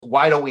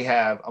why don't we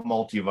have a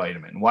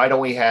multivitamin? Why don't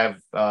we have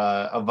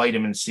a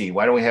vitamin C?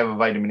 Why don't we have a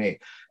vitamin A?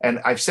 And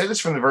I've said this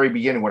from the very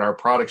beginning, what our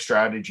product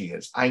strategy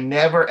is. I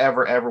never,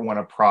 ever, ever want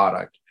a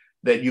product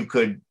that you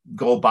could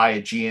go buy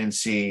at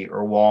GNC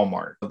or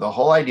Walmart. The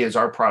whole idea is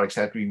our products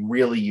have to be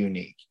really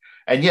unique.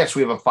 And yes,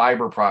 we have a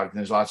fiber product, and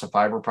there's lots of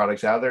fiber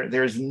products out there.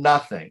 There's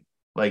nothing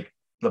like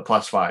the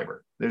Plus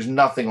Fiber. There's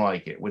nothing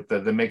like it with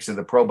the mix of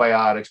the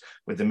probiotics,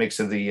 with the mix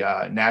of the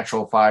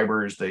natural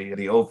fibers,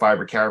 the oat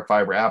fiber, carrot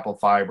fiber, apple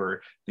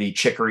fiber, the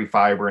chicory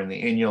fiber, and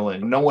the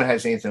inulin. No one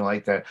has anything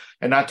like that.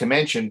 And not to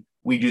mention,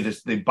 we do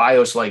this, the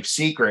BIOS Life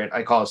secret.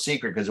 I call it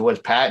secret because it was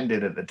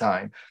patented at the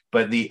time,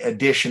 but the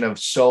addition of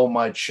so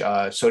much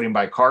sodium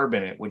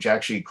bicarbonate, which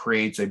actually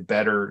creates a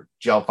better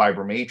gel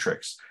fiber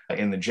matrix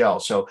in the gel.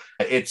 So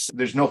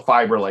there's no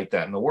fiber like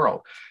that in the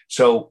world.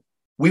 So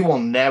we will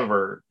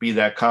never be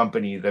that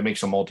company that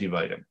makes a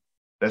multivitamin.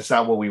 That's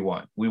not what we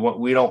want.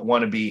 We don't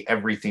want to be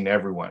everything to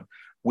everyone.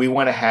 We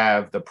want to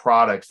have the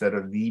products that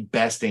are the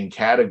best in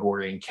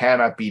category and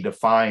cannot be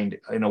defined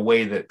in a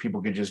way that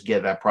people could just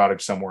get that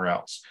product somewhere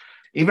else.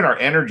 Even our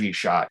energy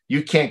shot,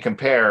 you can't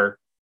compare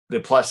the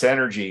Plus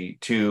Energy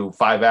to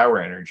 5 Hour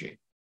Energy.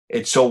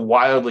 It's so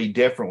wildly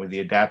different with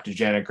the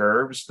adaptogenic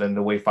herbs than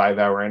the way 5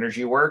 Hour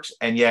Energy works.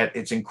 And yet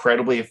it's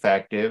incredibly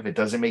effective. It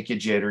doesn't make you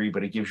jittery,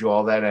 but it gives you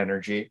all that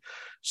energy.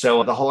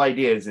 So the whole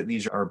idea is that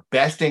these are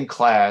best in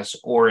class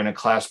or in a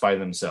class by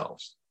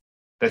themselves.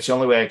 That's the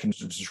only way I can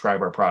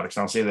describe our products.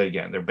 And I'll say that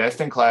again. They're best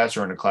in class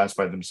or in a class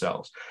by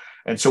themselves.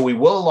 And so we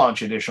will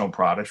launch additional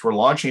products. We're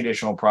launching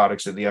additional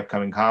products at the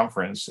upcoming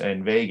conference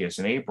in Vegas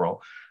in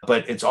April,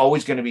 but it's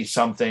always going to be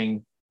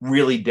something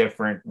really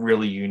different,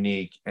 really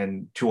unique,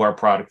 and to our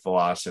product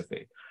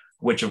philosophy,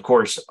 which of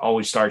course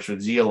always starts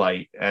with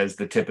zeolite as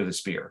the tip of the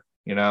spear.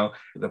 You know,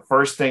 the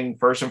first and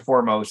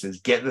foremost is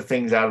get the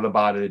things out of the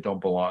body that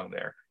don't belong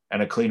there,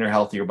 and a cleaner,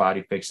 healthier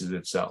body fixes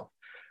itself.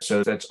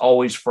 So that's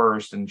always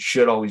first and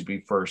should always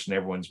be first in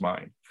everyone's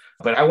mind.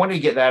 But I want to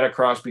get that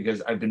across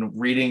because I've been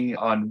reading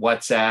on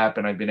WhatsApp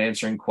and I've been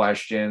answering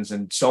questions,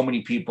 and so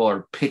many people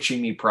are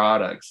pitching me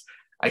products.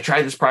 I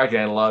tried this product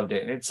and I loved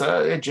it. It's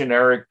a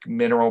generic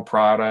mineral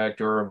product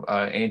or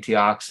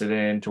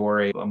antioxidant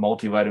or a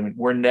multivitamin.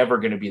 We're never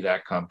going to be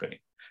that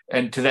company.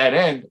 And to that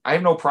end, I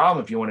have no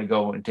problem if you want to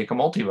go and take a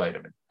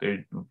multivitamin.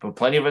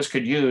 Plenty of us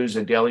could use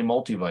a daily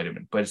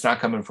multivitamin, but it's not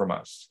coming from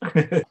us.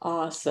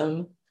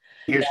 Awesome.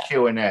 Here's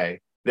Q&A.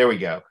 There we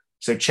go.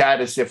 So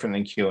chat is different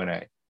than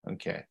Q&A.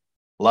 Okay.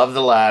 Love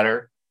the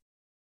latter.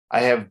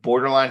 I have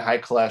borderline high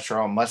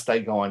cholesterol. Must I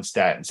go on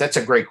statins? That's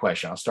a great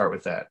question. I'll start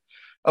with that.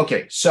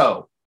 Okay.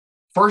 So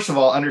first of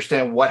all,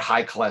 understand what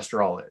high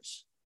cholesterol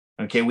is.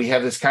 Okay. We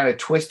have this kind of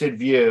twisted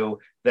view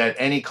that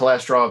any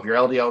cholesterol, if your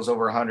LDL is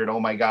over 100, oh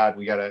my God,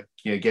 we got to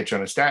get you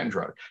on a statin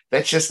drug.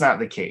 That's just not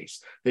the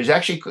case. There's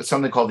actually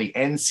something called the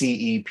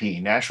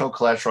NCEP, National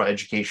Cholesterol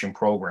Education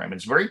Program.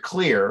 It's very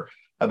clear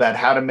about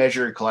how to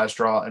measure your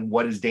cholesterol and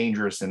what is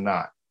dangerous and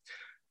not.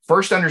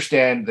 First,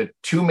 understand the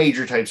two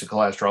major types of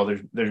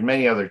cholesterol. There's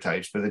many other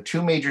types, but the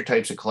two major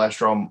types of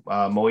cholesterol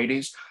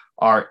moieties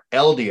are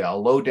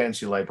LDL,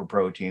 low-density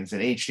lipoproteins,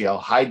 and HDL,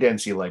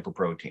 high-density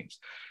lipoproteins.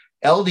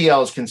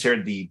 LDL is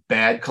considered the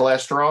bad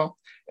cholesterol.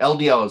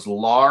 LDL is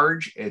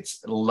large,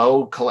 it's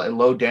low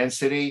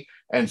density,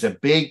 and it's a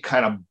big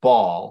kind of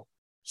ball,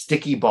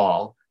 sticky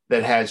ball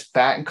that has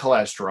fat and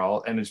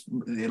cholesterol, and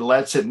it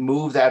lets it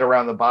move that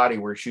around the body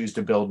where it's used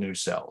to build new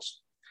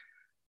cells.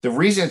 The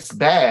reason it's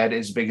bad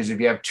is because if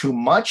you have too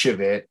much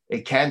of it,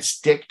 it can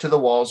stick to the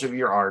walls of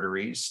your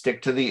arteries,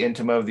 stick to the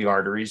intima of the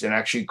arteries, and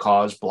actually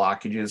cause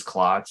blockages,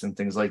 clots, and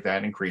things like that,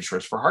 and increase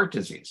risk for heart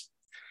disease.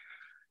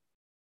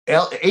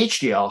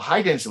 HDL,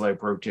 high density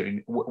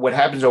lipoprotein, what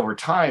happens over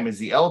time is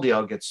the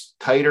LDL gets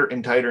tighter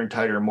and tighter and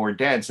tighter and more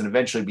dense and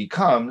eventually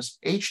becomes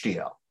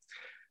HDL.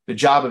 The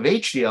job of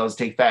HDL is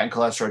to take fat and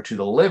cholesterol to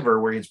the liver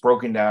where it's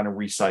broken down and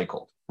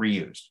recycled,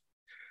 reused.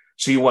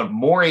 So you want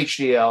more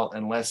HDL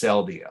and less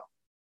LDL.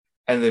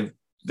 And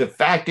the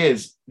fact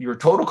is your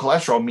total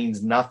cholesterol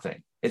means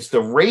nothing. It's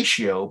the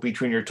ratio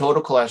between your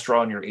total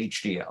cholesterol and your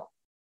HDL.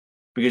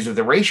 Because if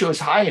the ratio is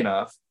high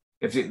enough,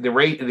 if the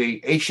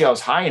HDL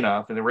is high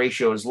enough and the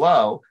ratio is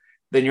low,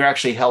 then you're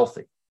actually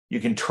healthy. You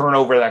can turn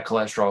over that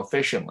cholesterol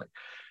efficiently.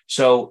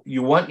 So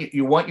you want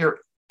your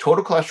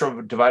total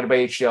cholesterol divided by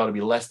HDL to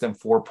be less than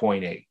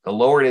 4.8. The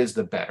lower it is,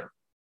 the better.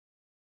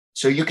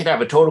 So you can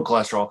have a total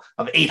cholesterol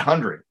of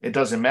 800. It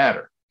doesn't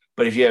matter.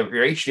 But if you have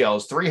your HDL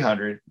is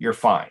 300, you're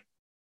fine.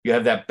 You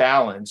have that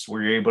balance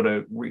where you're able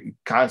to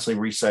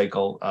constantly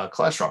recycle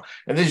cholesterol.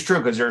 And this is true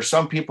because there are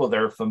some people that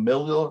are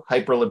familial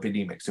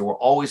hyperlipidemics. They will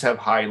always have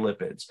high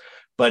lipids.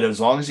 But as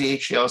long as the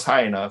HDL is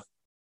high enough,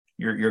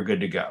 you're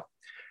good to go.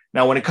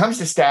 Now, when it comes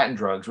to statin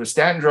drugs, what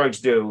statin drugs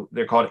do,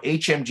 they're called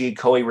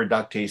HMG-CoA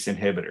reductase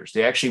inhibitors.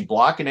 They actually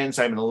block an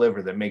enzyme in the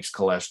liver that makes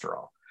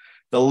cholesterol.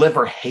 The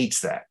liver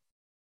hates that.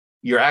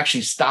 You're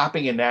actually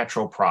stopping a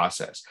natural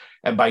process.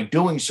 And by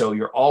doing so,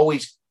 you're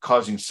always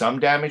causing some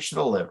damage to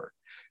the liver.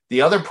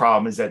 The other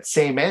problem is that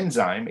same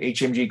enzyme,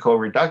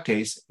 HMG-CoA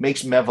reductase,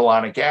 makes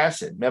mevalonic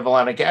acid.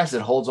 Mevalonic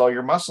acid holds all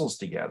your muscles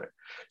together.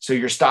 So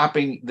you're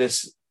stopping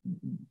this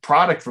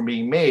product from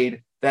being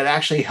made that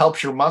actually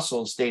helps your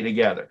muscles stay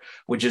together,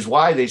 which is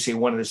why they say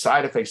one of the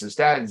side effects of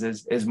statins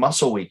is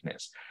muscle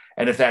weakness.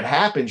 And if that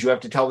happens, you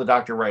have to tell the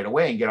doctor right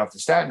away and get off the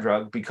statin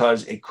drug,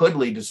 because it could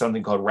lead to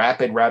something called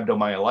rapid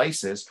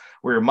rhabdomyolysis,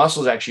 where your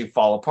muscles actually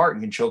fall apart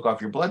and can choke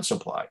off your blood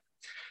supply.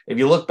 If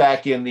you look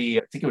back in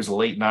I think it was the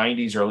late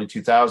 90s, early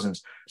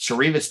 2000s,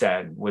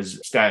 Cerevastatin was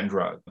a statin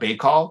drug,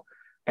 Baycol,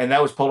 and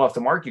that was pulled off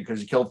the market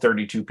because it killed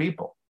 32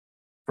 people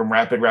from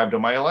rapid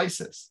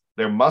rhabdomyolysis.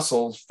 Their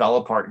muscles fell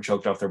apart and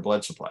choked off their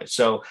blood supply.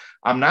 So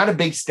I'm not a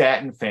big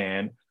statin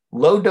fan.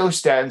 Low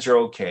dose statins are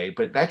okay,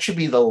 but that should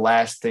be the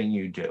last thing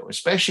you do,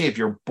 especially if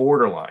you're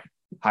borderline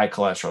high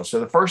cholesterol. So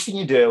the first thing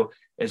you do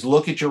is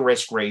look at your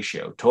risk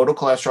ratio, total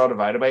cholesterol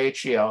divided by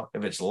HDL.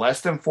 If it's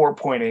less than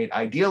 4.8,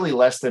 ideally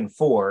less than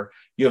 4,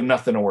 you have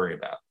nothing to worry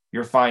about.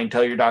 You're fine.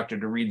 Tell your doctor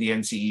to read the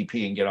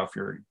NCEP and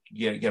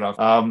get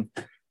off.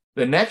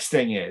 The next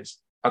thing is,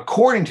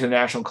 according to the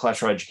National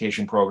Cholesterol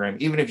Education Program,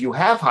 even if you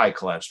have high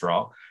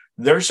cholesterol,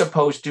 they're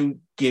supposed to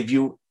give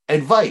you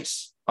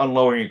advice on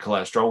lowering your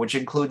cholesterol, which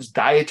includes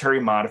dietary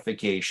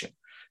modification,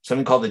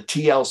 something called the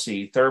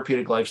TLC,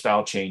 Therapeutic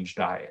Lifestyle Change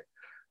Diet.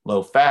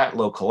 Low fat,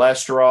 low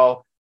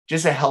cholesterol,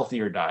 just a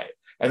healthier diet.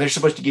 And they're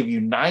supposed to give you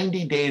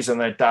 90 days on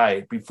that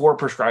diet before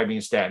prescribing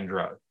a statin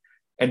drug.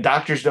 And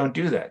doctors don't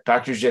do that.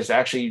 Doctors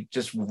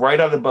just right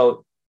out of the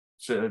boat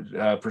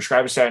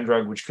prescribe a statin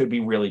drug, which could be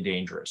really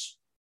dangerous.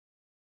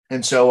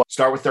 And so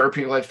start with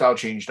Therapeutic Lifestyle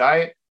Change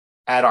Diet,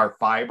 add our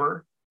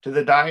fiber to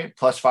the diet.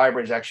 Plus fiber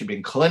has actually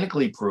been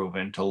clinically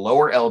proven to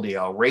lower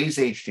LDL, raise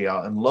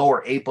HDL, and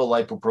lower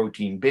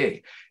apolipoprotein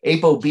B.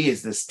 ApoB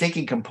is the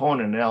sticky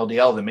component in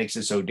LDL that makes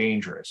it so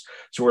dangerous.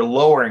 So we're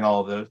lowering all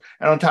of those.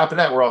 And on top of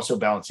that, we're also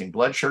balancing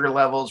blood sugar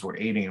levels. We're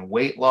aiding in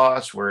weight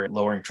loss. We're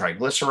lowering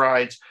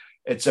triglycerides.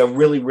 It's a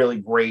really, really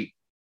great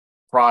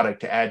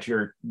product to add to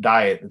your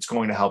diet that's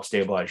going to help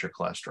stabilize your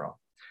cholesterol. All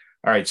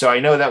right. So I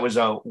know that was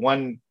a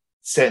one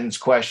sentence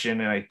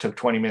question and I took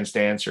 20 minutes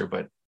to answer,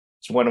 but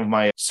it's one of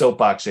my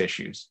soapbox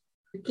issues.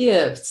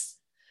 Gifts.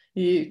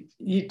 You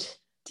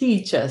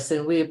teach us,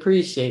 and we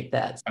appreciate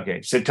that.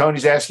 Okay. So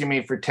Tony's asking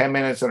me for 10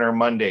 minutes on our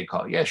Monday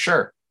call. Yeah,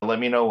 sure. Let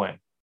me know when.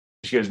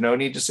 She goes, no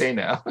need to say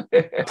now.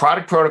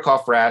 Product protocol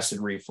for acid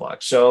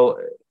reflux. So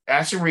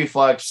acid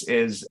reflux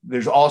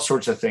there's all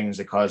sorts of things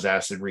that cause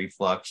acid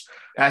reflux.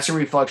 Acid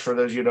reflux, for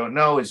those you don't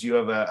know, is you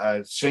have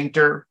a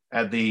sphincter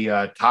at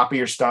the top of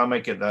your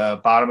stomach, at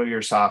the bottom of your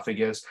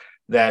esophagus,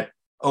 that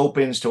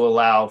opens to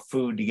allow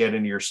food to get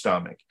into your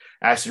stomach.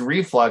 Acid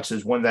reflux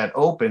is when that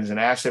opens and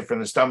acid from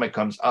the stomach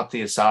comes up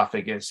the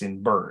esophagus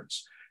and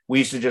burns. We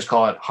used to just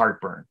call it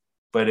heartburn,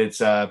 but it's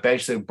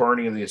basically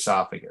burning of the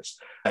esophagus.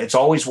 It's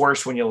always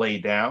worse when you lay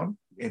down.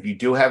 If you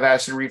do have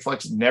acid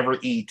reflux, never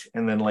eat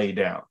and then lay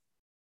down.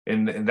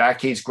 In that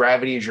case,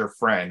 gravity is your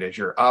friend. As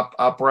you're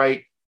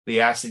upright,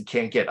 the acid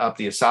can't get up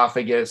the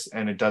esophagus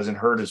and it doesn't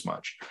hurt as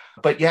much.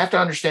 But you have to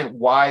understand,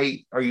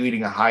 why are you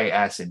eating a high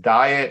acid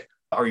diet?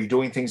 Are you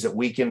doing things that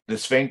weaken the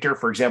sphincter?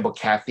 For example,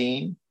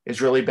 caffeine is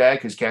really bad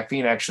because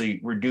caffeine actually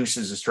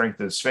reduces the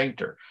strength of the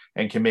sphincter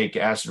and can make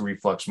acid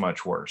reflux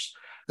much worse.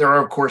 There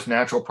are, of course,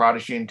 natural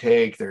products you can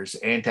take. There's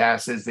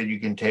antacids that you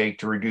can take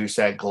to reduce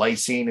that.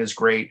 Glycine is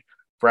great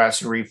for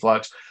acid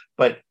reflux.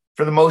 But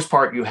for the most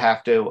part, you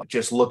have to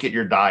just look at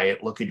your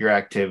diet, look at your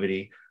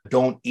activity.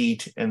 Don't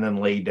eat and then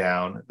lay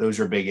down. Those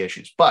are big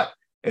issues. But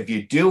if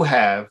you do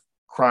have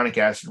chronic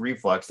acid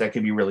reflux, that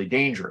can be really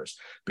dangerous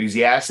because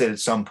the acid at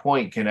some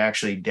point can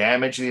actually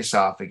damage the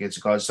esophagus,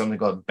 cause something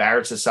called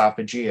Barrett's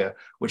esophagia,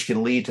 which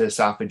can lead to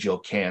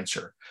esophageal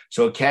cancer.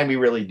 So it can be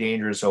really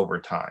dangerous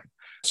over time.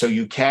 So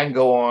you can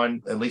go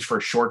on, at least for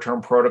a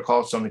short-term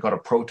protocol, something called a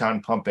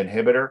proton pump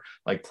inhibitor,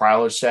 like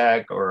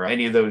Prilosec or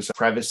any of those,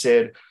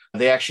 Prevacid.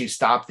 They actually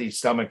stop the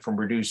stomach from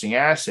producing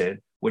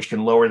acid, which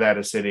can lower that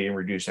acidity and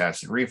reduce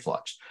acid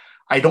reflux.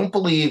 I don't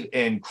believe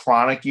in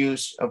chronic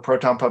use of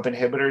proton pump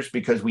inhibitors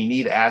because we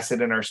need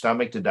acid in our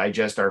stomach to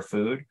digest our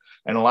food.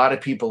 And a lot of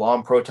people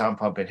on proton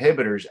pump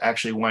inhibitors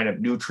actually wind up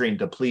nutrient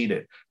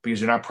depleted because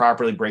they're not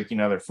properly breaking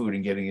down their food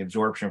and getting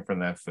absorption from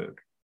that food.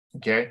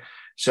 Okay.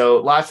 So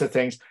lots of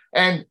things.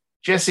 And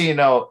just so you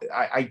know,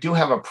 I do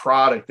have a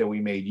product that we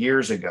made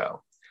years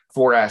ago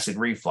for acid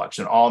reflux,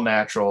 an all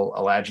natural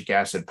ellagic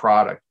acid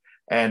product.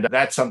 And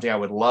that's something I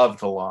would love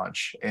to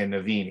launch in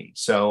Navini.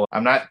 So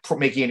I'm not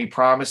making any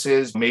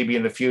promises. Maybe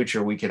in the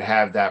future we could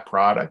have that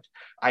product.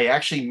 I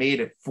actually made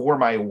it for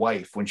my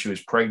wife when she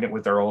was pregnant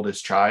with our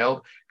oldest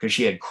child because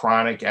she had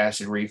chronic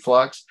acid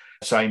reflux.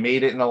 So I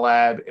made it in the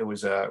lab. It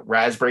was a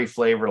raspberry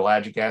flavored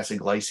ellagic acid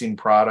glycine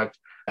product.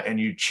 And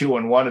you chew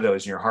on one of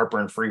those and you're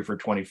heartburn free for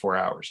 24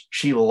 hours.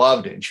 She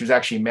loved it. And she was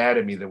actually mad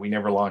at me that we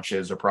never launched it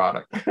as a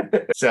product.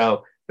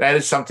 So that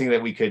is something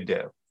that we could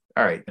do.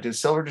 All right. Does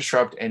silver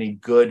disrupt any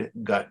good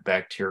gut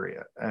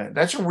bacteria?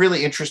 That's a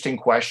really interesting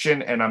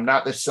question. And I'm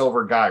not the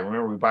silver guy.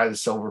 Remember, we buy the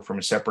silver from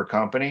a separate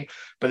company,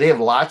 but they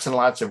have lots and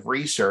lots of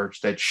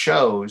research that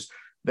shows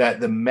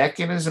that the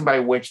mechanism by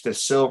which the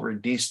silver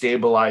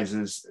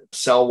destabilizes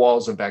cell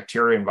walls of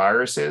bacteria and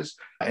viruses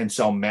and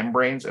cell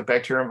membranes of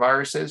bacteria and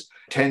viruses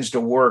tends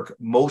to work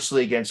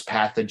mostly against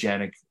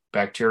pathogenic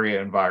bacteria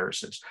and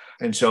viruses.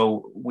 And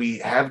so we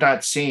have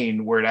not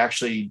seen where it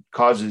actually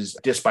causes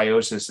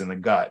dysbiosis in the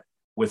gut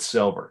with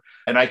silver.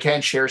 And I can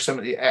share some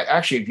of the,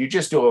 actually, if you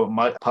just do a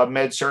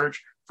PubMed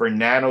search for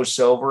nano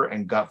silver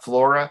and gut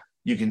flora,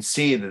 you can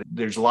see that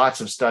there's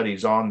lots of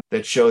studies on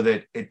that show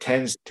that it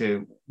tends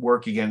to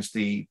work against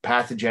the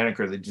pathogenic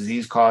or the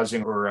disease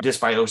causing or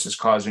dysbiosis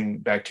causing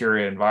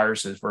bacteria and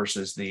viruses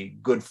versus the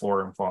good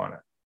flora and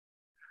fauna.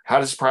 How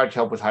does this product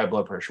help with high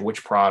blood pressure?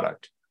 Which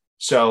product?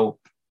 So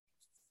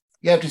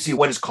you have to see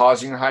what is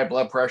causing your high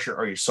blood pressure.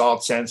 Are you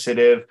salt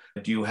sensitive?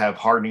 Do you have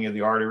hardening of the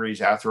arteries,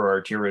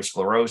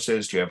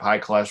 atherosclerosis? Do you have high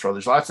cholesterol?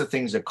 There's lots of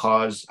things that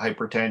cause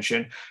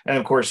hypertension. And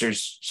of course,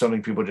 there's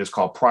something people just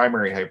call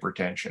primary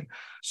hypertension.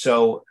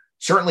 So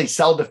certainly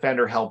Cell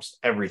Defender helps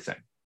everything.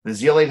 The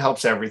zeolite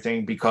helps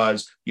everything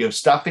because you have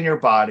stuff in your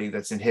body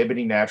that's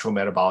inhibiting natural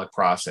metabolic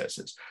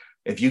processes.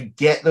 If you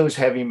get those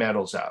heavy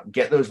metals out,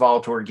 get those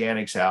volatile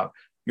organics out,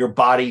 your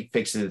body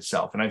fixes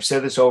itself. And I've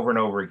said this over and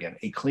over again,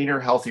 a cleaner,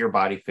 healthier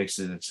body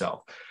fixes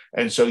itself.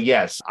 And so,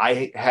 yes,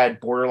 I had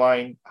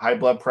borderline high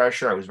blood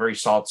pressure. I was very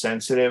salt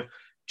sensitive.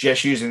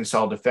 Just using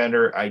Cell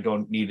Defender, I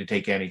don't need to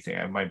take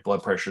anything. My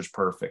blood pressure is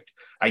perfect.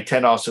 I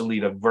tend to also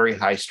lead a very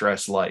high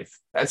stress life.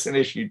 That's an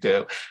issue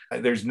too.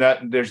 There's no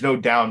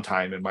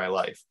downtime in my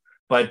life.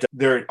 But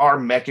there are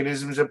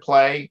mechanisms at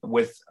play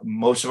with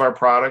most of our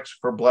products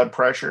for blood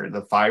pressure.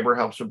 The fiber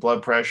helps with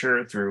blood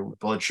pressure through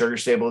blood sugar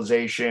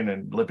stabilization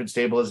and lipid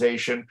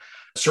stabilization.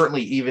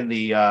 Certainly, even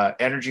the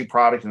energy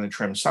product and the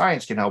Trim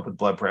Science can help with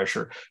blood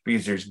pressure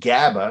because there's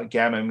gamma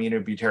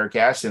aminobutyric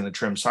acid in the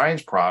Trim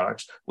Science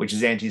products, which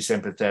is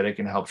anti-sympathetic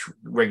and helps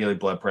regulate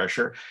blood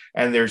pressure.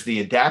 And there's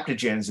the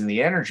adaptogens in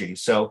the energy.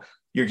 So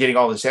you're getting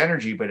all this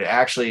energy, but it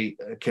actually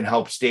can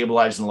help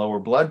stabilize and lower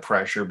blood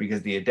pressure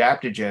because the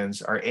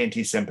adaptogens are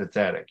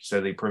anti-sympathetic. So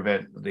they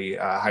prevent the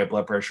high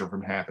blood pressure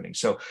from happening.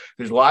 So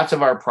there's lots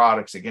of our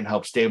products that can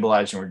help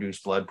stabilize and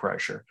reduce blood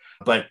pressure.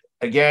 But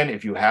again,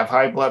 if you have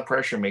high blood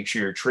pressure, make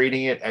sure you're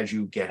treating it as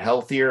you get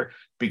healthier,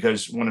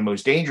 because one of the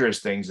most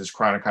dangerous things is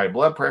chronic high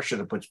blood pressure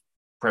that puts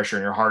pressure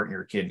in your heart and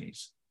your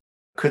kidneys.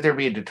 Could there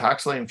be a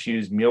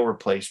detoxylate-infused meal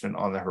replacement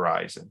on the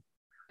horizon?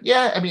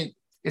 Yeah, I mean,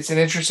 it's an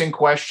interesting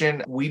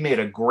question. We made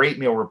a great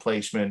meal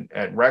replacement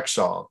at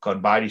Rexall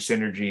called Body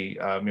Synergy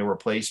meal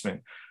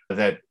replacement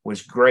that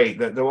was great.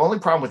 The only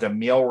problem with a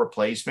meal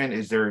replacement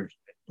is there are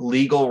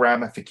legal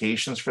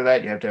ramifications for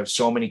that. You have to have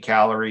so many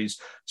calories,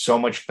 so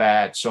much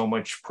fat, so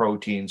much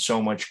protein,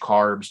 so much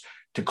carbs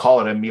to call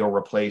it a meal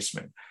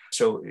replacement.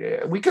 So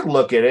we could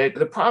look at it.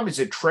 The problem is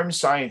that Trim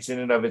Science in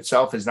and of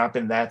itself has not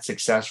been that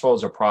successful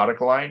as a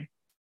product line.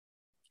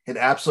 It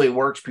absolutely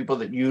works. People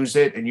that use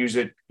it and use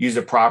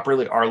it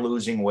properly are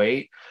losing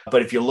weight.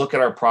 But if you look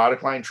at our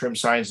product line, Trim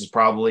Science is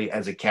probably,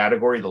 as a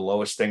category, the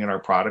lowest thing in our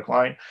product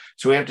line.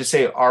 So we have to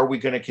say, are we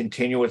going to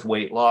continue with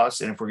weight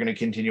loss? And if we're going to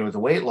continue with the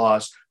weight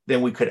loss,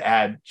 then we could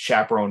add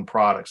chaperone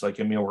products like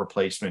a meal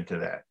replacement to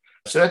that.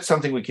 So that's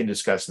something we can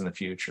discuss in the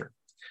future.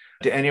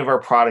 Do any of our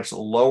products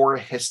lower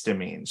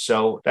histamine?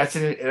 So that's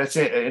an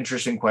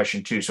interesting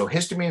question too. So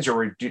histamines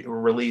are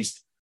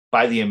released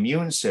by the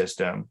immune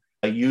system,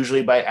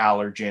 usually by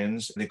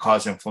allergens. They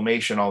cause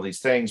inflammation, all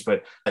these things,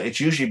 but it's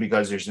usually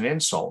because there's an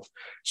insult.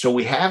 So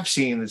we have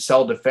seen that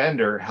Cell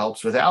Defender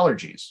helps with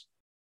allergies.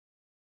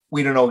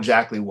 We don't know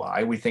exactly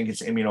why. We think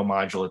it's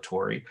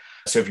immunomodulatory.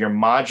 So if you're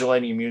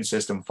modulating immune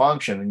system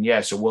function, then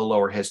yes, it will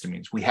lower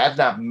histamines. We have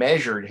not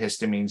measured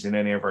histamines in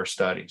any of our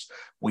studies.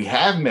 We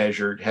have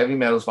measured heavy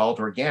metals,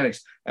 volatile organics,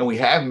 and we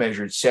have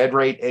measured SED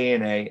rate,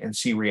 ANA, and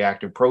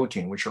C-reactive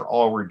protein, which are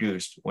all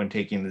reduced when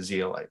taking the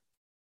zeolite.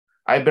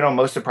 I've been on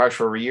most of the products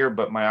for over a year,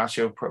 but my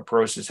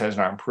osteoporosis has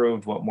not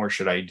improved. What more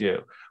should I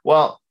do?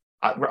 Well,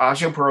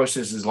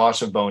 osteoporosis is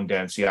loss of bone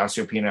density,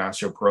 osteopenia,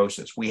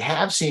 osteoporosis. We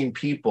have seen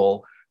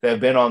people that have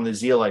been on the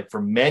zeolite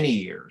for many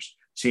years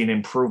see an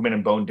improvement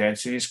in bone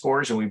density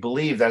scores. And we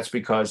believe that's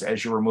because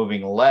as you're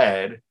removing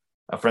lead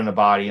from the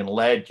body, and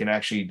lead can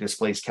actually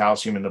displace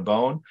calcium in the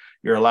bone,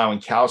 you're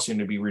allowing calcium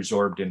to be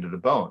resorbed into the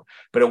bone.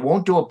 But it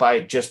won't do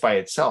it just by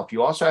itself.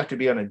 You also have to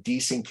be on a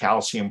decent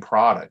calcium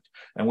product.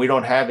 And we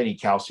don't have any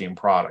calcium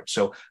products.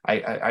 So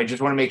I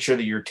just want to make sure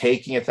that you're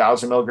taking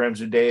 1,000 milligrams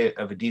a day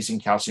of a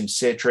decent calcium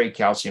citrate,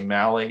 calcium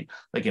malate,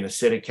 like an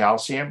acidic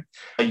calcium.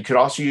 You could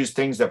also use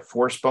things that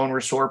force bone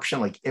resorption,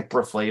 like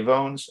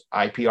ipraflavones,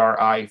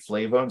 IPRI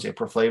flavones,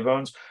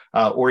 ipraflavones,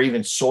 or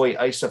even soy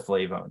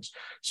isoflavones.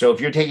 So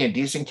if you're taking a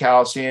decent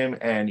calcium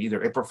and either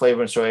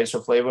ipraflavone, soy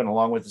isoflavone,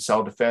 along with the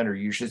Cell Defender,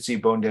 you should see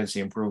bone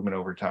density improvement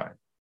over time.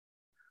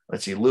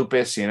 Let's see,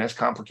 lupus, CNS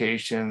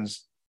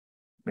complications,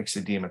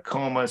 myxedema,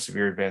 coma,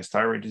 severe advanced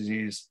thyroid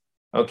disease.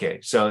 Okay,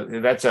 so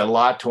that's a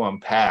lot to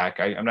unpack.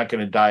 I'm not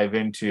going to dive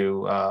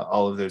into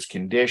all of those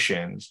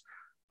conditions.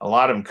 A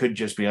lot of them could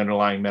just be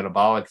underlying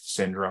metabolic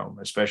syndrome,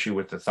 especially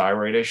with the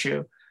thyroid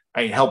issue.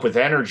 I mean, help with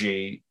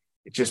energy.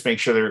 just make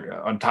sure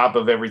they're on top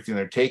of everything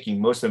they're taking.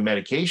 Most of the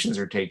medications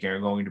they're taking are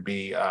going to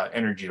be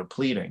energy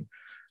depleting.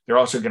 They're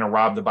also going to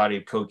rob the body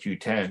of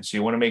CoQ10. So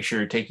you want to make sure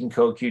you're taking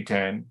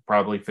CoQ10,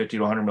 probably 50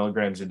 to 100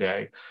 milligrams a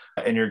day,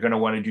 and you're going to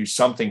want to do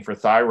something for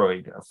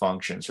thyroid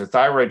function. So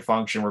thyroid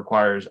function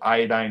requires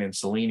iodine and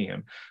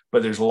selenium,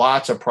 but there's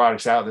lots of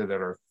products out there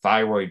that are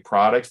thyroid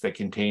products that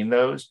contain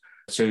those.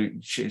 So you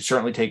should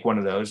certainly take one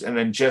of those. And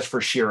then just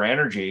for sheer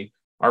energy,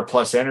 our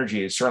Plus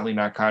Energy is certainly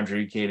not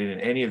contraindicated in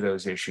any of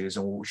those issues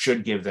and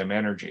should give them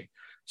energy.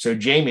 So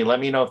Jamie, let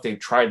me know if they've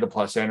tried the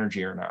Plus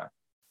Energy or not.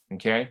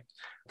 Okay.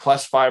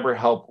 Plus Fiber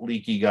help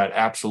leaky gut?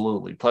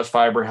 Absolutely. Plus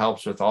Fiber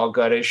helps with all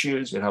gut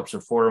issues. It helps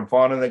with flora and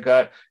fauna in the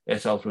gut.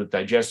 It helps with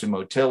digestive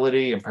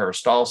motility and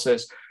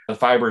peristalsis. The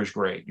fiber is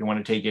great. You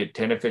want to take it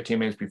 10 to 15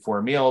 minutes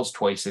before meals,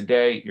 twice a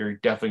day. You're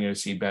definitely going to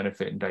see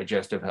benefit in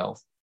digestive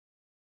health.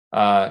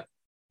 Are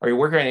you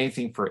working on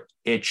anything for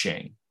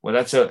itching? Well,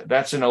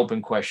 that's an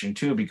open question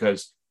too,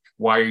 because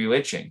why are you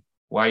itching?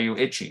 Why are you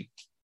itchy?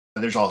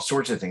 There's all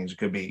sorts of things. It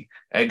could be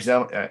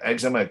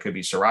eczema, it could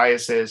be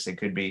psoriasis, it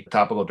could be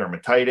topical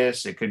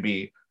dermatitis, it could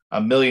be a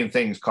million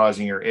things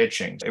causing your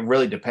itching. It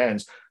really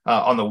depends.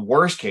 On the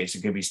worst case,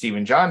 it could be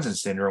Stevens-Johnson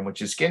syndrome,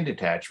 which is skin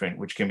detachment,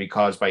 which can be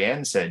caused by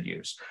NSAID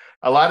use.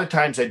 A lot of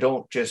times I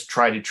don't just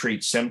try to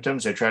treat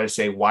symptoms. I try to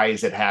say, why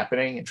is it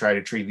happening, and try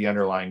to treat the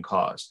underlying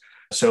cause.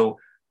 So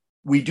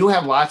we do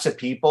have lots of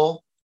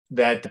people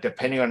that,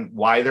 depending on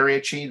why they're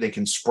itchy, they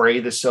can spray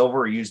the silver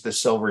or use the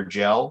silver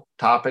gel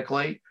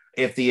topically.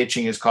 If the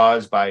itching is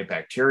caused by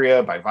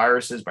bacteria, by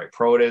viruses, by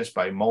protists,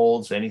 by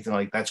molds, anything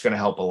like that's going to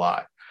help a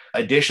lot.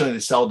 Additionally, the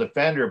cell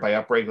defender, by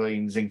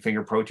upregulating zinc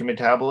finger protein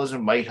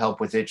metabolism, might help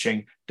with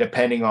itching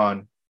depending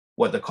on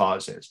what the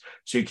cause is.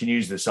 So you can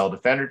use the cell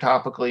defender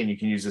topically, and you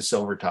can use the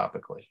silver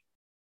topically.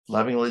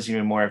 Loving Liz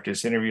even more after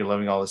this interview,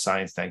 loving all the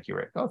science. Thank you,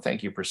 Rick. Oh,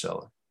 thank you,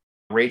 Priscilla.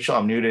 Rachel,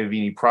 I'm new to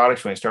Avini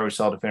products. When I started with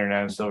Cell Defender and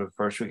Adams Silver the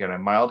first week, I had a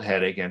mild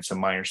headache and some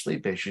minor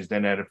sleep issues.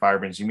 Then added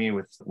fiber and Zumi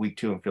with week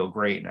 2 and feel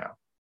great now.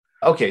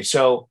 Okay,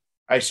 so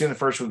I assume the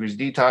first week was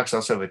detox. I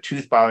also have a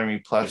tooth bothering me,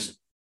 plus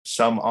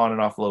some on and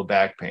off low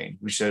back pain.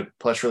 We said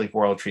Plus Relief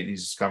Oral treat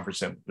these discomfort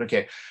symptoms.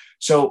 Okay,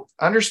 so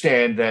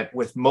understand that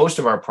with most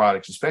of our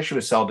products, especially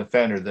with Cell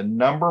Defender, the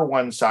number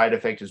one side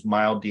effect is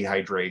mild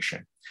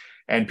dehydration.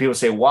 And people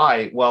say,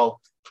 why?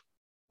 Well,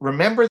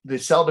 remember the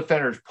Cell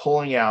Defender is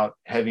pulling out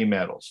heavy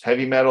metals.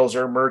 Heavy metals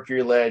are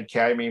mercury, lead,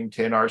 cadmium,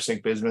 tin,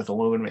 arsenic, bismuth,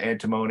 aluminum,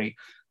 antimony,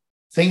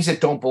 things that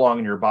don't belong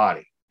in your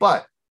body.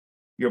 But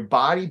your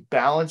body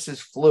balances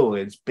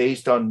fluids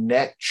based on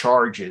net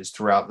charges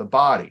throughout the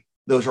body.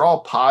 Those are all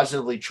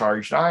positively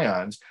charged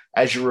ions.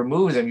 As you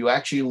remove them, you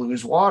actually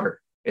lose water.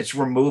 It's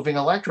removing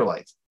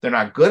electrolytes. They're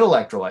not good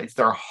electrolytes.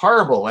 They're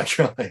horrible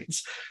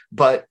electrolytes,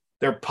 but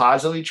they're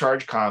positively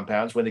charged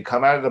compounds. When they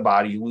come out of the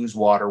body, you lose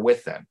water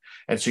with them.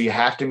 And so you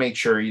have to make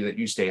sure that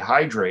you stay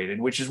hydrated,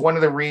 which is one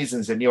of the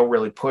reasons that Neil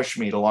really pushed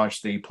me to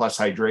launch the Plus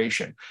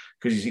Hydration,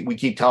 because we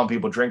keep telling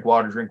people, drink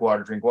water, drink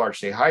water, drink water,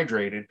 stay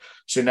hydrated.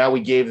 So now we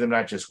gave them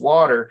not just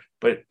water,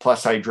 but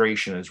Plus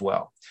Hydration as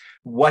well.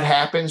 What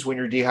happens when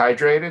you're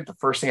dehydrated? The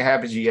first thing that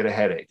happens, you get a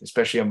headache,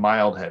 especially a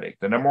mild headache.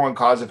 The number one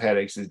cause of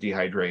headaches is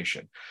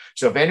dehydration.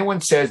 So if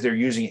anyone says they're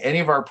using any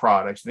of our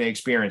products and they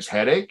experience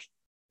headache,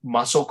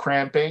 muscle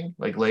cramping,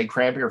 like leg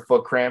cramping or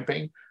foot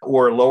cramping,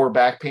 or lower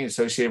back pain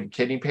associated with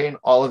kidney pain,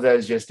 all of that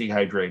is just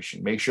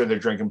dehydration. Make sure they're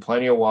drinking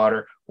plenty of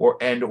water or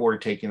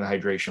taking the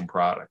hydration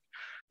product.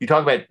 You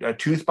talk about a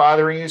tooth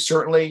bothering you,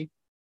 certainly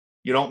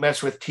you don't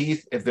mess with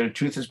teeth. If the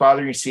tooth is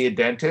bothering you, see a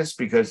dentist,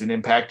 because an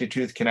impacted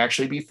tooth can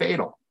actually be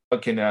fatal.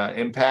 It can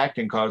impact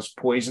and cause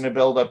poison to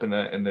build up in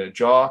the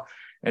jaw.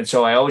 And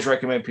so I always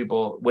recommend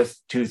people with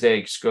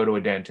toothaches go to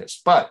a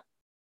dentist. But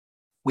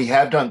we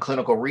have done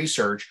clinical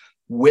research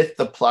with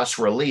the Plus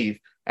Relief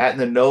at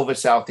the Nova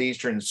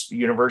Southeastern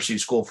University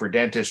School for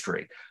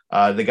Dentistry.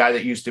 The guy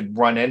that used to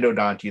run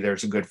endodonty there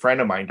is a good friend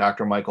of mine,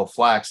 Dr. Michael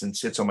Flax, and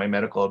sits on my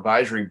medical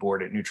advisory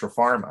board at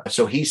NutraPharma.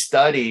 So he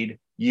studied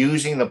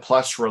using the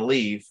Plus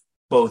Relief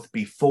both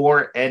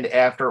before and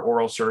after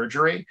oral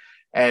surgery,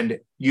 and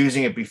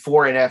using it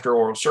before and after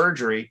oral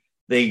surgery.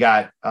 They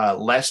got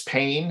less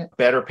pain,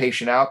 better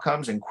patient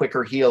outcomes, and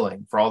quicker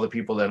healing for all the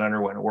people that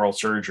underwent oral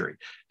surgery.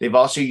 They've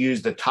also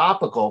used the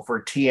topical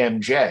for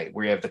TMJ,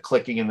 where you have the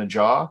clicking in the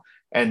jaw,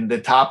 and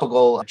the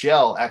topical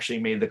gel actually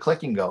made the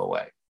clicking go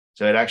away.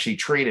 So it actually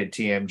treated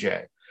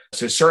TMJ.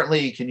 So certainly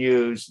you can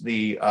use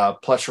the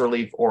Plus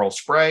Relief oral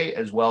spray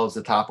as well as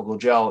the topical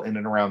gel in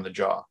and around the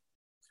jaw.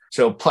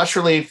 So Plus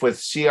Relief with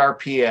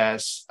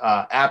CRPS,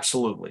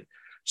 absolutely.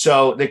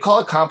 So they call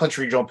it complex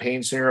regional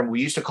pain syndrome.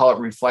 We used to call it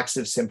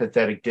reflexive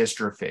sympathetic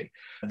dystrophy.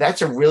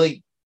 That's a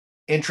really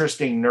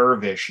interesting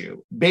nerve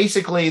issue.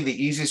 Basically,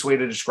 the easiest way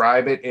to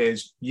describe it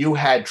is you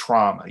had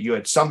trauma. You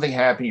had something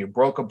happen, you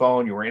broke a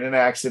bone, you were in an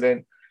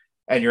accident,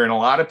 and you're in a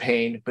lot of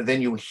pain, but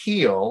then you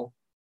heal,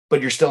 but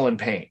you're still in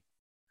pain.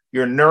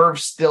 Your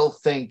nerves still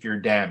think you're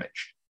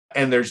damaged,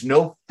 and there's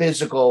no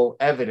physical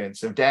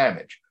evidence of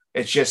damage.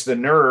 It's just the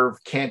nerve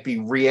can't be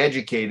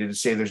re-educated to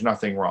say there's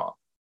nothing wrong.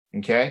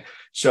 Okay.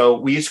 So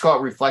we used to call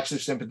it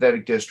reflexive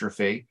sympathetic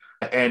dystrophy.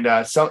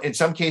 And so in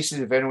some cases,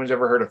 if anyone's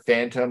ever heard of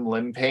phantom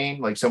limb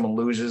pain, like someone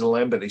loses a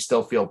limb, but they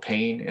still feel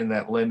pain in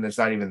that limb that's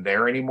not even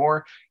there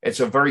anymore, it's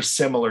a very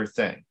similar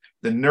thing.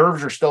 The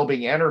nerves are still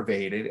being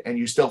innervated and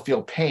you still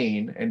feel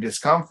pain and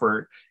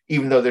discomfort,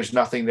 even though there's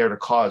nothing there to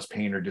cause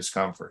pain or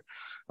discomfort.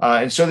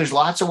 And so there's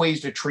lots of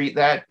ways to treat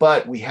that,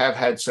 but we have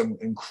had some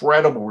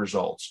incredible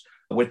results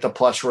with the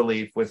Plus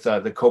Relief, with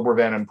the Cobra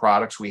Venom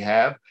products we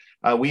have.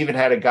 We even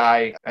had a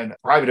guy, a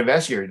private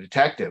investigator,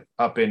 detective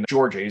up in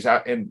Georgia. He's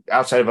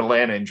outside of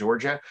Atlanta in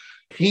Georgia.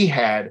 He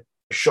had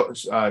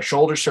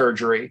shoulder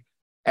surgery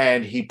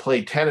and he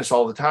played tennis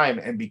all the time.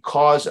 And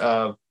because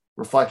of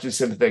reflective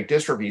sympathetic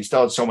dystrophy, he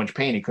still had so much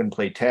pain he couldn't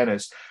play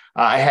tennis.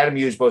 I had him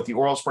use both the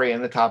oral spray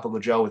and the topical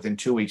gel. Within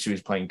 2 weeks, he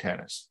was playing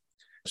tennis.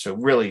 So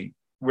really,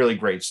 really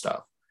great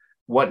stuff.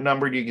 What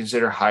number do you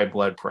consider high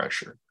blood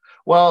pressure?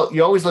 Well,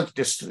 you always look at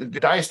this. The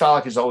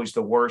diastolic is always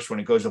the worst when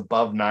it goes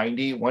above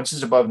 90. Once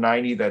it's above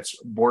 90, that's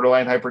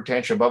borderline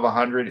hypertension. Above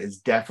 100 is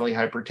definitely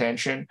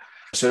hypertension.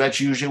 So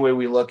that's usually where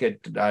we look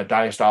at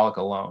diastolic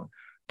alone.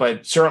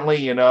 But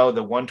certainly, the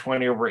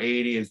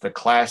 120/80 is the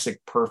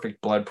classic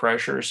perfect blood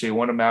pressure. So you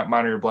want to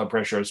monitor your blood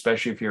pressure,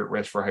 especially if you're at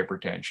risk for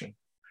hypertension.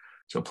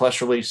 So Plus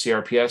Relief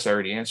CRPS, I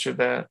already answered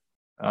that.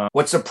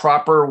 What's the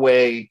proper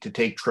way to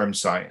take Trim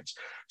Science?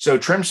 So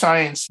Trim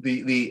Science,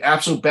 the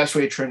absolute best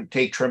way to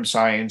take Trim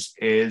Science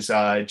is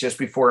just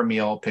before a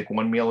meal, pick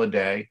one meal a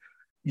day.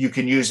 You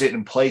can use it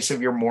in place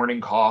of your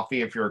morning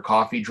coffee if you're a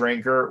coffee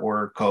drinker,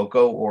 or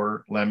cocoa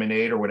or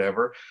lemonade or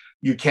whatever.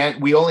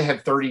 We only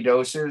have 30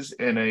 doses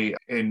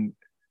in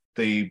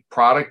the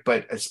product,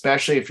 but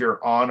especially if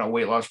you're on a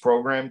weight loss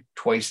program,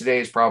 twice a day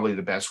is probably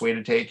the best way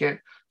to take it.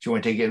 So you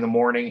want to take it in the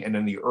morning and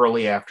in the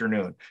early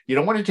afternoon. You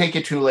don't want to take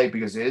it too late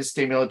because it is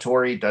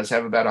stimulatory. It does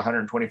have about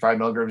 125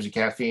 milligrams of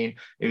caffeine.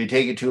 If you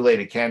take it too late,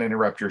 it can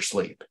interrupt your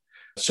sleep.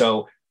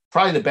 So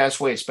probably the best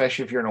way,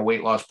 especially if you're in a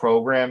weight loss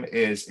program,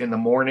 is in the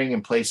morning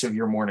in place of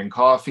your morning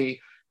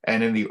coffee,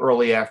 and in the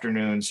early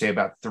afternoon, say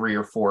about 3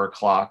 or 4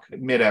 o'clock,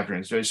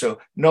 mid-afternoon. So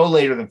no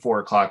later than 4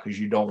 o'clock because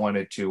you don't want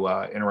it to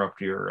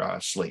interrupt your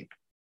sleep.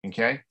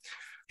 Okay.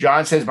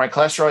 John says, my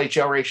cholesterol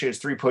HDL ratio is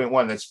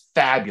 3.1. That's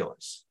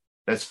fabulous.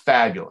 That's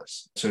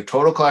fabulous. So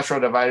total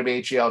cholesterol divided by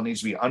HDL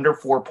needs to be under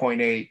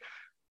 4.8.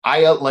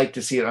 I like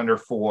to see it under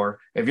 4.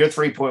 If you're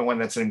 3.1,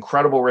 that's an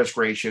incredible risk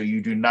ratio.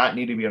 You do not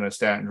need to be on a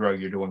statin drug.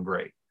 You're doing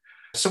great.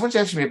 Someone's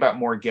asking me about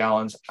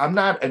Morgellons. I'm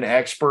not an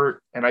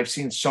expert, and I've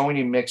seen so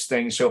many mixed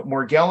things. So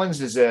Morgellons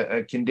is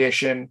a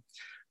condition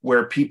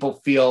where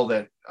people feel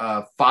that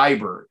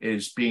fiber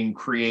is being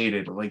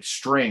created, like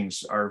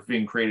strings are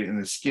being created in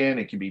the skin.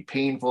 It can be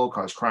painful,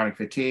 cause chronic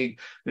fatigue.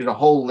 There's a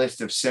whole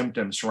list of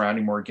symptoms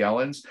surrounding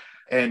Morgellons.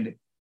 And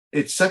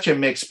it's such a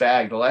mixed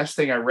bag. The last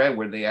thing I read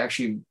where they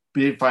actually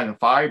did find the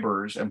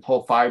fibers and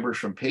pull fibers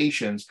from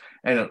patients,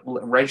 and it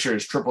registered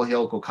as triple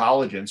helical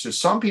collagen. So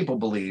some people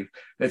believe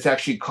that's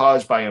actually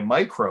caused by a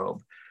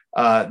microbe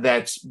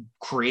that's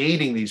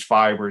creating these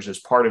fibers as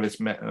part of its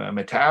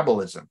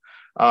metabolism.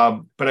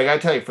 But I got to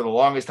tell you, for the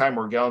longest time,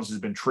 Morgellons has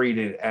been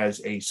treated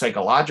as a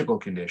psychological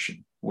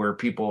condition where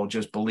people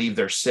just believe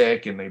they're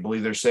sick and they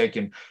believe they're sick.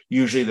 And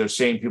usually those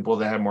same people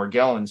that had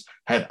Morgellons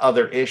had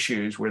other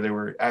issues where they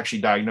were actually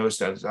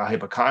diagnosed as a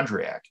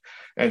hypochondriac.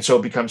 And so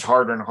it becomes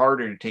harder and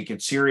harder to take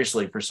it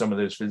seriously for some of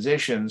those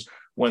physicians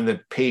when the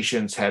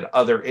patients had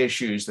other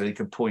issues that they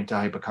could point to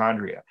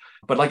hypochondria.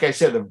 But like I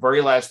said, the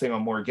very last thing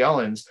on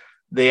Morgellons,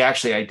 they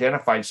actually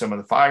identified some of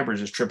the fibers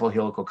as triple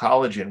helical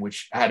collagen,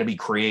 which had to be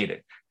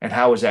created. And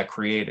how was that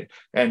created?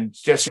 And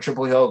just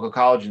triple helical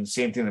collagen,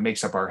 same thing that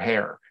makes up our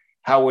hair.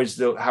 How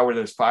are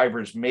those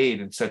fibers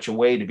made in such a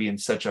way to be in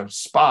such a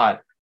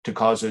spot to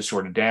cause this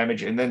sort of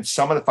damage? And then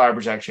some of the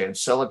fibers actually had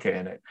silica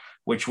in it,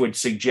 which would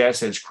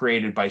suggest it's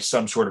created by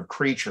some sort of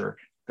creature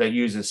that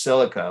uses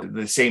silica,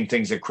 the same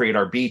things that create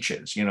our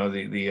beaches,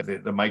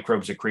 the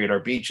microbes that create our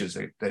beaches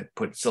that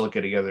put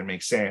silica together and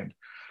make sand.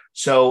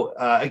 So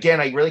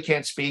again, I really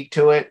can't speak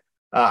to it.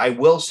 I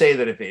will say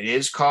that if it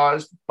is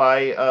caused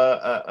by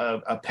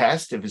a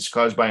pest, if it's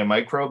caused by a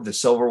microbe, the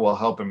silver will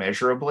help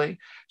immeasurably.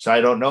 So I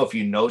don't know if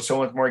you know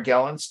someone with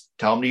Morgellons,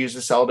 tell them to use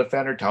the Cell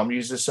Defender, tell them to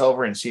use the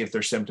silver and see if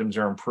their symptoms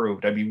are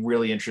improved. I'd be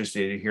really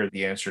interested to hear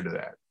the answer to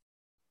that.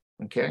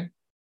 Okay.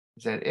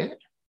 Is that it?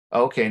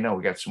 Okay. No,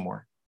 we got some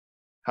more.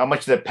 How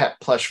much of the PEP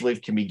Plus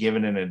Relief can be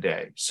given in a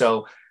day?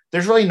 So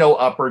there's really no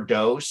upper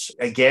dose.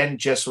 Again,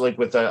 just like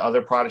with the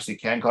other products,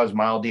 it can cause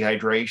mild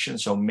dehydration.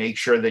 So make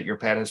sure that your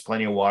pet has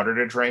plenty of water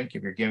to drink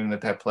if you're giving the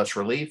PEP Plus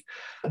Relief.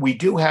 We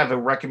do have a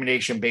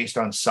recommendation based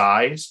on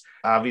size.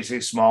 Obviously,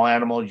 a small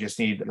animal, you just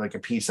need like a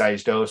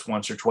pea-sized dose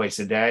once or twice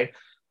a day.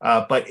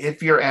 But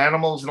if your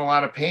animal's in a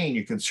lot of pain,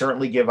 you can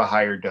certainly give a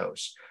higher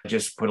dose.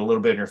 Just put a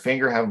little bit in your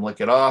finger, have them lick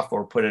it off,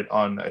 or put it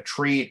on a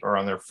treat or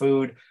on their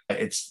food.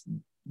 It's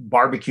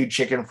barbecue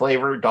chicken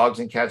flavor. Dogs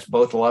and cats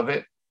both love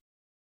it.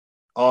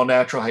 All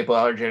natural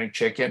hypoallergenic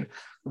chicken.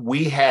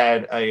 We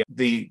had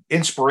the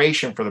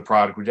inspiration for the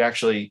product was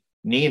actually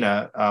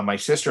Nina, my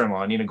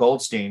sister-in-law, Nina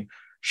Goldstein.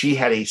 She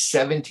had a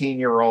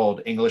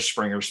 17-year-old English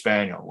Springer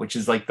Spaniel, which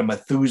is like the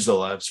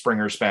Methuselah of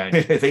Springer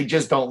Spaniel. They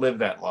just don't live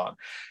that long.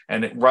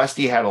 And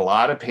Rusty had a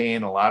lot of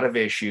pain, a lot of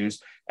issues.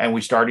 And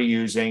we started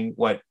using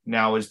what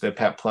now is the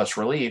Pet Plus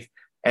Relief.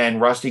 And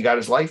Rusty got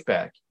his life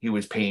back. He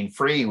was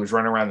pain-free. He was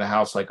running around the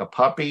house like a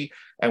puppy.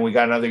 And we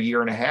got another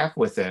year and a half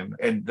with him.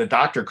 And the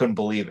doctor couldn't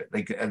believe it.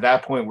 Like at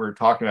that point, we were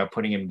talking about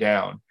putting him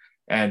down.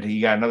 And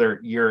he got another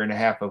year and a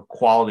half of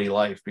quality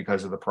life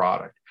because of the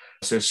product.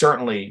 So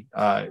certainly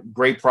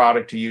great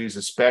product to use,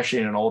 especially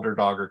in an older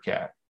dog or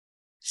cat.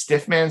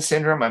 Stiff man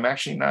syndrome, I'm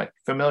actually not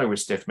familiar with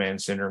stiff man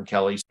syndrome,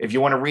 Kelly. If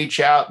you want to reach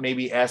out,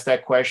 maybe ask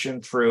that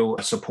question through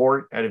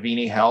support at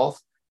Avini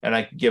Health, and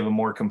I can give a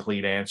more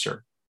complete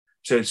answer.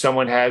 So if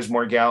someone has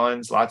more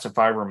gallons, lots of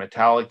fiber,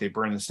 metallic, they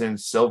burn this in,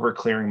 silver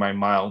clearing my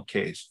mild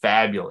case.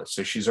 Fabulous.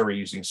 So she's already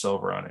using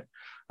silver on it.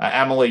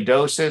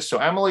 Amyloidosis. So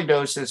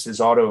amyloidosis is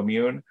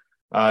autoimmune.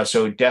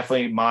 So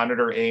definitely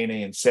monitor ANA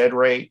and SED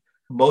rate.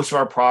 Most of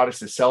our products,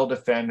 the Cell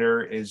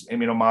Defender is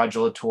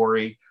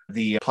immunomodulatory.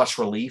 The Plus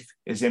Relief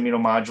is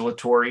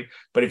immunomodulatory.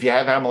 But if you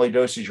have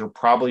amyloidosis, you're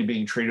probably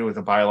being treated with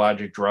a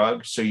biologic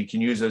drug. So you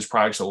can use those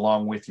products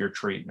along with your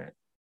treatment.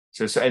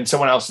 So, and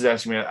someone else is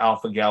asking me about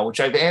alpha-gal, which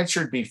I've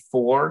answered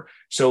before.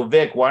 So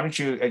Vic, why don't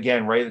you,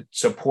 again, write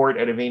support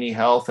at Avini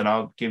Health, and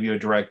I'll give you a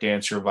direct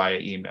answer via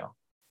email.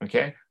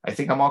 Okay? I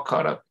think I'm all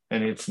caught up,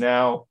 and it's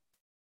now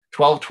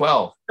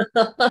 12:12.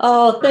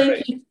 Oh,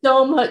 thank you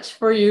so much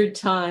for your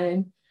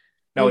time.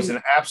 No, it's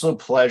an absolute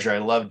pleasure. I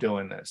love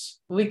doing this.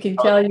 We can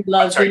tell you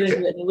love doing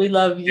it, and we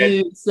love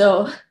you.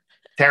 So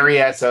Terry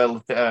asks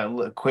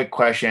a quick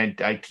question.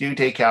 I do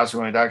take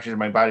calcium. My doctor said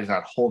my body's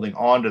not holding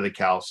on to the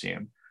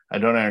calcium. I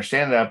don't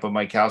understand that, but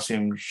my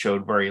calcium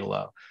showed very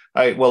low. All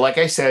right. Well, like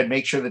I said,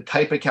 make sure the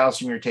type of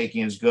calcium you're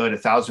taking is good.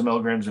 1,000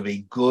 milligrams of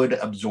a good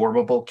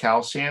absorbable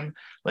calcium,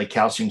 like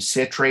calcium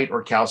citrate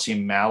or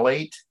calcium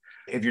malate.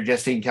 If you're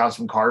just taking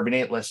calcium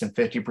carbonate, less than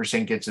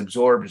 50% gets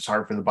absorbed. It's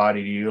hard for the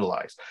body to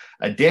utilize.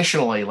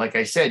 Additionally, like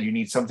I said, you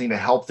need something to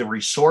help the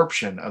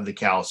resorption of the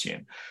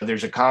calcium.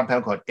 There's a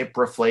compound called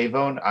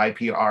ipraflavone,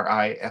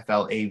 ipriflavone.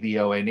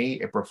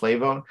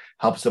 Ipraflavone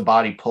helps the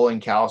body pull in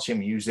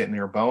calcium, use it in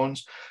their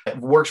bones. It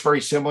works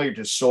very similar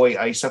to soy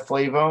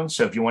isoflavone.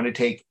 So if you want to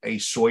take a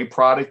soy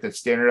product that's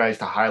standardized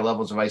to high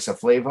levels of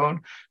isoflavone,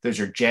 those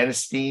are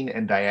genistein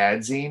and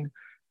diadzine.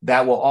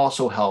 That will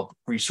also help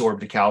resorb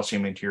the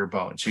calcium into your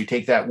bones. So you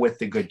take that with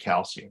the good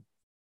calcium.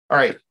 All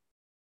right,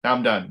 now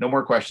I'm done. No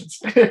more questions.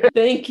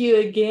 Thank you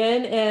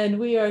again. And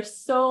we are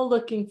so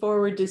looking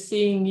forward to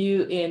seeing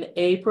you in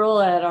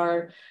April at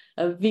our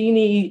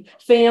Avini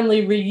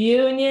family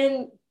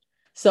reunion.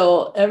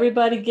 So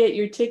everybody get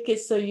your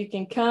tickets so you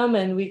can come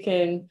and we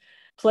can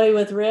play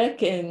with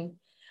Rik. And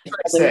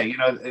I say,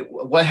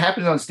 what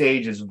happens on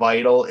stage is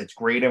vital. It's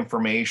great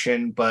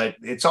information, but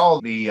it's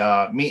all the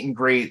meet and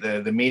greet,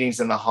 the meetings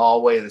in the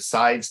hallway, the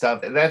side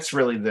stuff. That's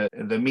really the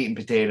meat and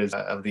potatoes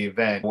of the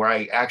event, where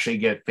I actually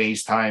get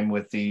FaceTime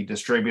with the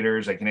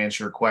distributors. I can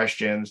answer your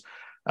questions.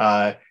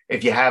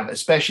 If you have,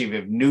 especially if you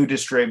have new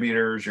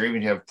distributors or even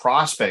if you have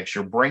prospects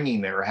you're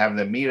bringing there or having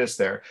them meet us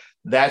there,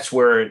 that's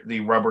where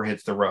the rubber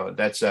hits the road.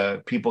 That's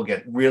people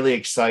get really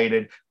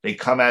excited. They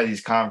come out of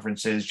these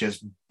conferences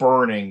just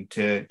burning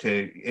to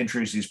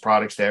introduce these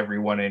products to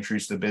everyone,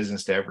 introduce the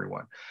business to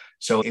everyone.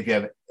 So if you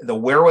have the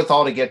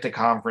wherewithal to get to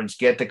conference.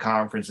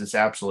 It's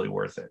absolutely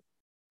worth it.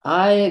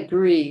 I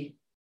agree.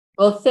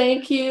 Well,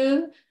 thank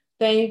you.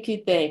 And Thank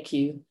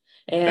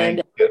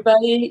you.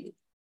 everybody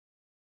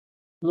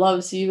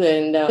loves you,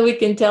 and we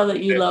can tell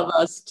that you love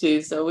us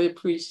too. So we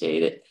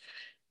appreciate it.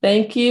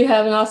 Thank you.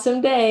 Have an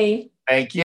awesome day. Thank you.